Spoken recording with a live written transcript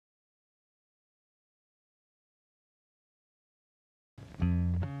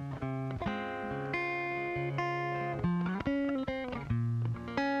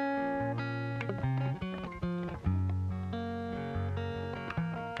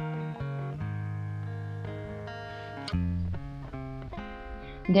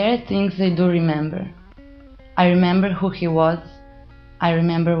There are things I do remember. I remember who he was. I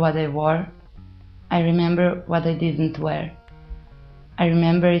remember what I wore. I remember what I didn't wear. I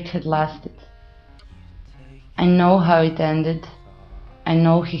remember it had lasted. I know how it ended. I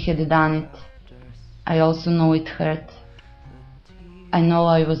know he had done it. I also know it hurt. I know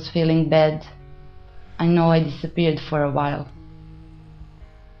I was feeling bad. I know I disappeared for a while.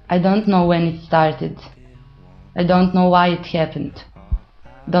 I don't know when it started. I don't know why it happened.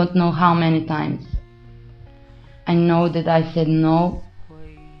 Don't know how many times. I know that I said no,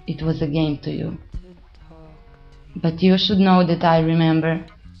 it was a game to you. But you should know that I remember.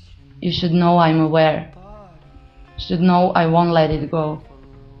 You should know I'm aware. You should know I won't let it go.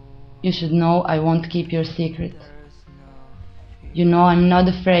 You should know I won't keep your secret. You know I'm not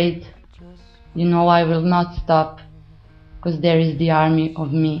afraid. You know I will not stop, 'cause there is the army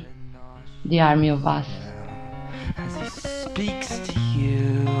of me, the army of us. As he speaks to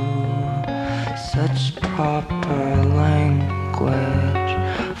you, such proper language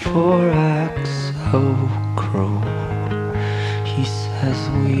for acts so cruel. He says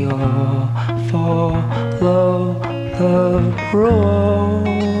we all follow the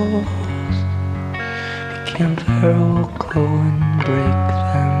rules. We can very well go and break